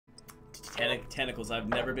tentacles. I've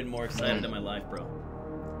never been more excited in my life, bro.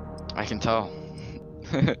 I can tell.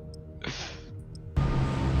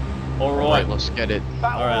 Alright, let's get it.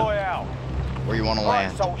 Battle Royale. Where you want to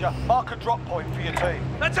land? Soldier, mark a drop point for your team.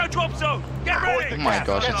 That's our drop zone. Get ready. Oh my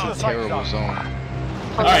gosh, it's a terrible zone.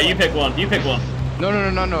 Alright, you pick one. You pick one. No.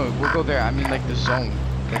 We'll go there. I mean, like the zone.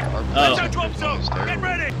 Like our That's our drop zone. Get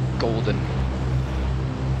ready. Golden.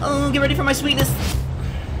 Oh, get ready for my sweetness.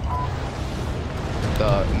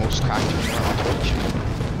 The most cracked boomer on Twitch.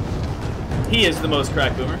 He is the most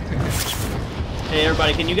cracked boomer. Hey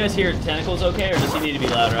everybody, can you guys hear tentacles okay, or does he need to be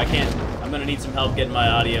louder? I can't. I'm gonna need some help getting my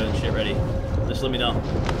audio and shit ready. Just let me know.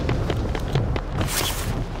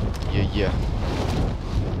 Yeah.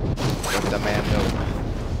 Let the man know.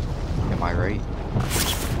 Am I right?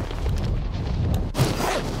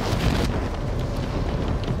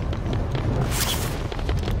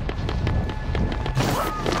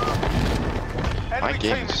 My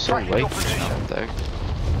game is so late now. What the heck?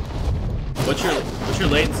 What's your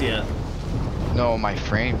latency at? No, my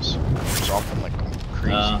frames dropping like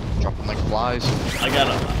crazy, dropping like flies.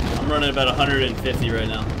 I'm running about 150 right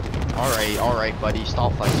now. All right, buddy,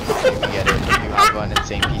 stop flexing. We get it. You have an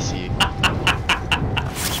insane PC.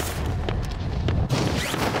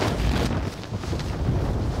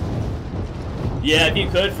 Yeah, if you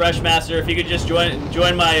could, Freshmaster, if you could just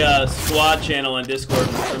join my squad channel on Discord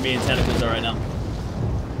for me and Tentacles are right now.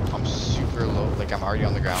 I'm super low, like I'm already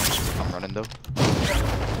on the ground. I'm running though,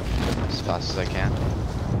 as fast as I can.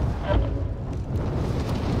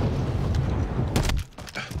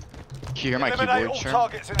 Can you hear my keyboard,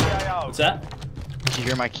 Sherm? What's that? Can you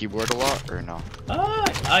hear my keyboard a lot, or no?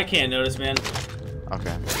 I can't notice, man.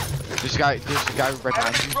 Okay. There's a guy right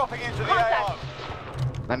behind you.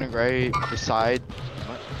 Landing right beside.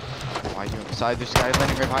 What? Why are you beside this guy?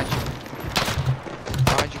 Landing right behind you.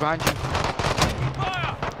 Behind you.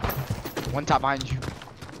 One top behind you.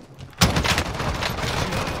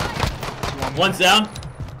 One's down.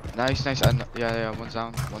 Nice. Yeah, one's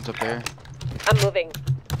down. One's up there. I'm moving.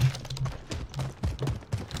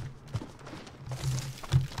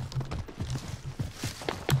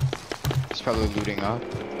 He's probably looting up.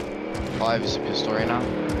 Oh, I have his pistol right now.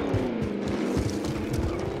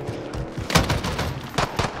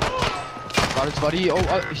 Got his buddy.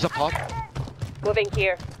 Oh, he's up top. Moving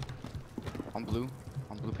here. On blue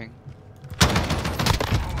ping.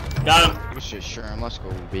 Got him. Good shit, Sherm. Let's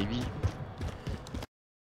go, baby.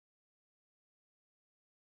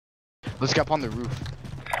 Let's get up on the roof.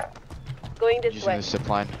 Going this Using way. the zip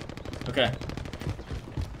line. Okay.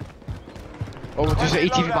 Oh, there's an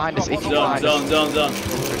ATV behind us. ATV behind us. Zone.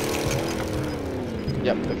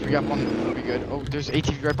 Yep, if we get up on the roof, we'll be good. Oh, there's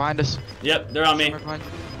ATV right behind us. Yep, they're on me. Right behind.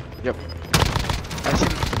 Yep. I see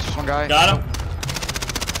him. Just one guy. Got him.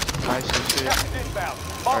 Nice, good shit.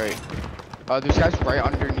 Alright. There's guys right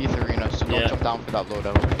underneath arena, so don't jump down for that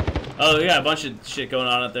loadout. Oh, we got a bunch of shit going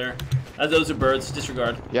on up there. Those are birds.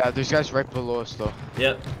 Disregard. Yeah, there's guys right below us though.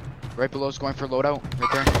 Yep. Right below us, going for loadout.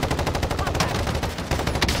 Right there.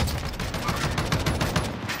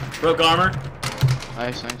 Broke armor.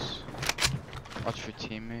 Nice. Watch your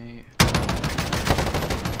teammate.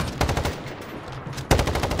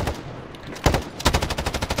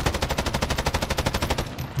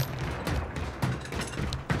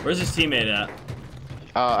 Where's his teammate at?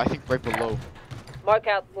 I think right below. Mark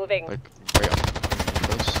out. Moving. Like right up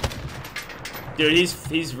close. Dude,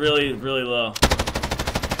 he's really low.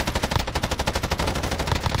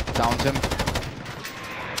 Downed him.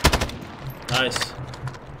 Nice.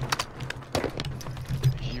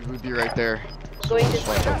 He would be right there. So Going we'll this just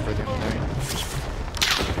watch way. out for him there.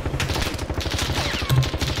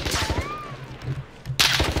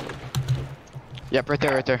 Yep,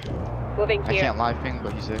 right there. Moving I here. can't live ping,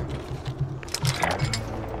 but he's there.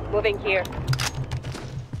 Moving here.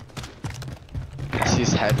 I see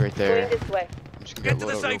his head right there. Going this way. I'm just gonna Get to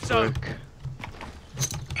the loadout real safe zone. quick.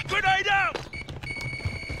 Grenade out.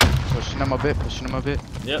 Pushing him a bit.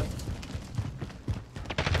 Yep.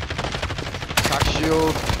 Crack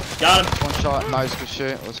shield. Got him. One shot. Nice, good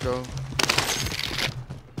shit. Let's go.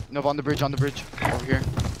 Nope, on the bridge. Over here.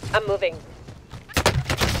 I'm moving.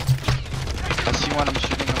 I see one. I'm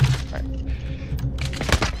shooting him.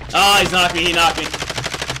 Alright. Oh, he knocked me.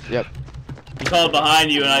 Yep. He called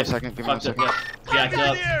behind you and I Give me 1 second. jacked Get in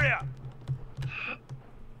up. the area.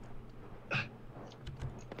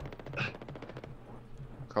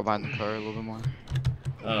 Go behind the car a little bit more.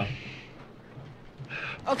 Oh.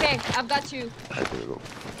 Okay, I've got you. Alright, there we go.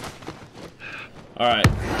 Alright.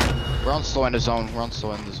 We're on slow in the zone.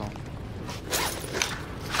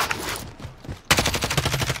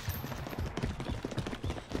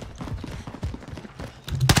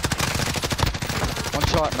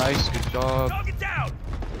 Headshot, nice, good job. Target down.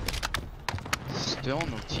 Still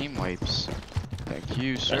no team wipes. Thank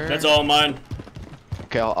you, sir. That's all mine.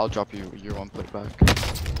 Okay, I'll drop you your one plate back.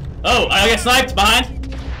 Oh, I got sniped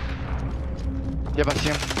behind. Yep, I see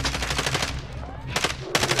him.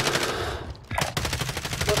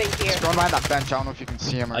 Moving here. He's going behind that bench. I don't know if you can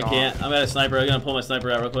see him or I not. can't. I'm at a sniper. I'm gonna pull my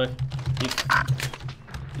sniper out real quick.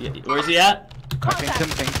 Where's he at? I pinged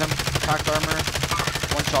him. Cracked armor.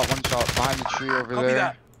 One shot. Behind the tree over Copy there.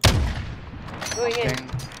 that. Going in. Ping.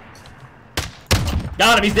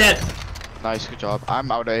 Got him. He's dead. Nice, good job.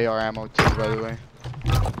 I'm out of AR ammo too, by the way.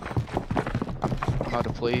 I'm out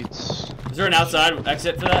of plates. Is there an outside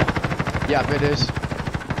exit for that? Yeah, it is.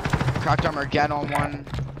 Cracked armor again on one.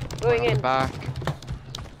 Going in. Back.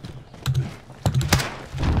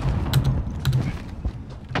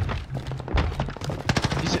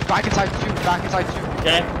 He's back inside two.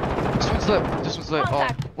 Okay. This one's lit. Oh,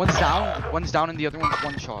 Contact. one's down and the other one's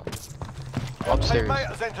one shot. Upstairs. Teammate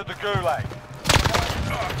has entered the gulag.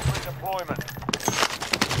 Redeployment.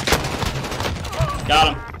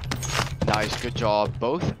 Got him. Nice, good job.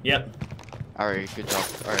 Both? Yep. Alright, good job.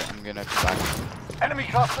 Alright, I'm gonna come back. Enemy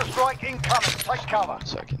cluster strike incoming. Take cover. 1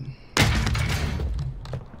 second.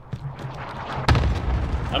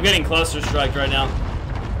 I'm getting cluster striked right now.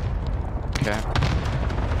 Okay.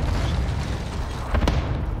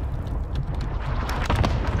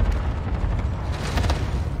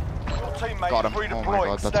 Your teammate Got him. is Oh my god, redeployed.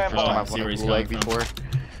 that's the Stand first time by. I've See won where a he's blue leg coming from.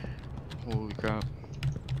 before. Holy crap.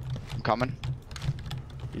 I'm coming.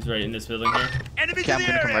 He's right in this building here. Enemies Okay, in I'm the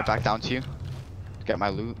gonna come area. right back down to you. To get my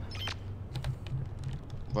loot.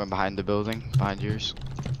 Going behind the building, behind yours.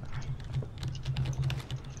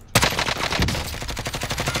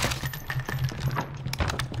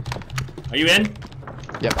 Are you in?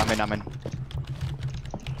 Yep, I'm in.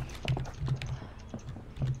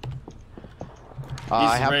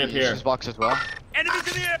 I have right up the here. issues box as well. Enemies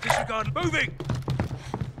in the air. Disregard. Moving.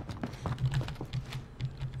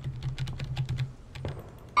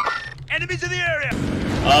 Enemies in the area.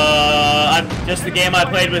 Just the game I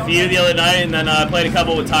played with you the other night, and then I played a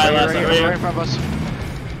couple with Ty last night. Right in front of us.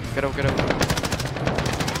 Get up.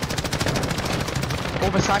 Oh,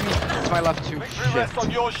 beside me. To my left too. Victory rests on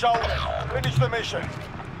Shit. your shoulders. Finish the mission.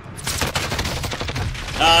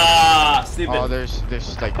 Ah, stupid. Oh, there's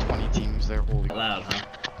like 20 teams there. Holy crap. Loud, huh?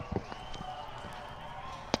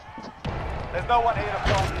 There's no one here to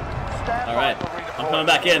fight. Stand All by right, for redeployment. I'm coming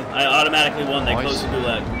back in. I automatically won. They Nice. closed the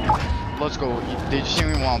gulag. Let's go. They just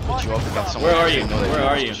didn't even want to put you up against someone. Where are because you? they know that Where you'll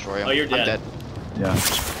are just you? destroy 'em. Oh, you're I'm dead. Yeah.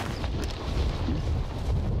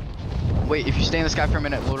 Wait, if you stay in the sky for a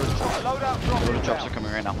minute, loader Loadout drop drops are inbound.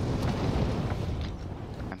 coming right now.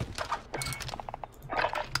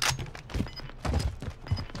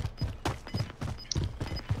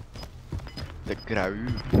 The Grau.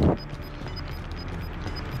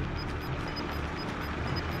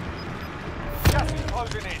 Gas is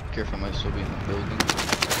closing in. Careful, might still be in the building.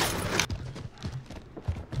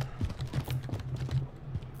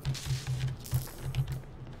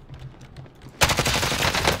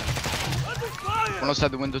 Under fire. One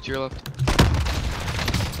outside the window to your left.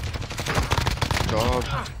 Good job.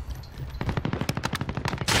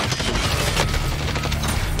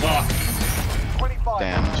 Fuck. 25.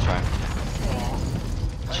 Damn, let's try.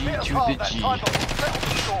 A G bit of to half the that G. time will settle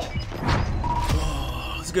the score.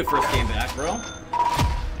 It's a good first game back, bro.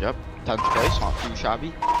 Yep, 10th place, not too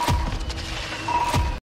shabby.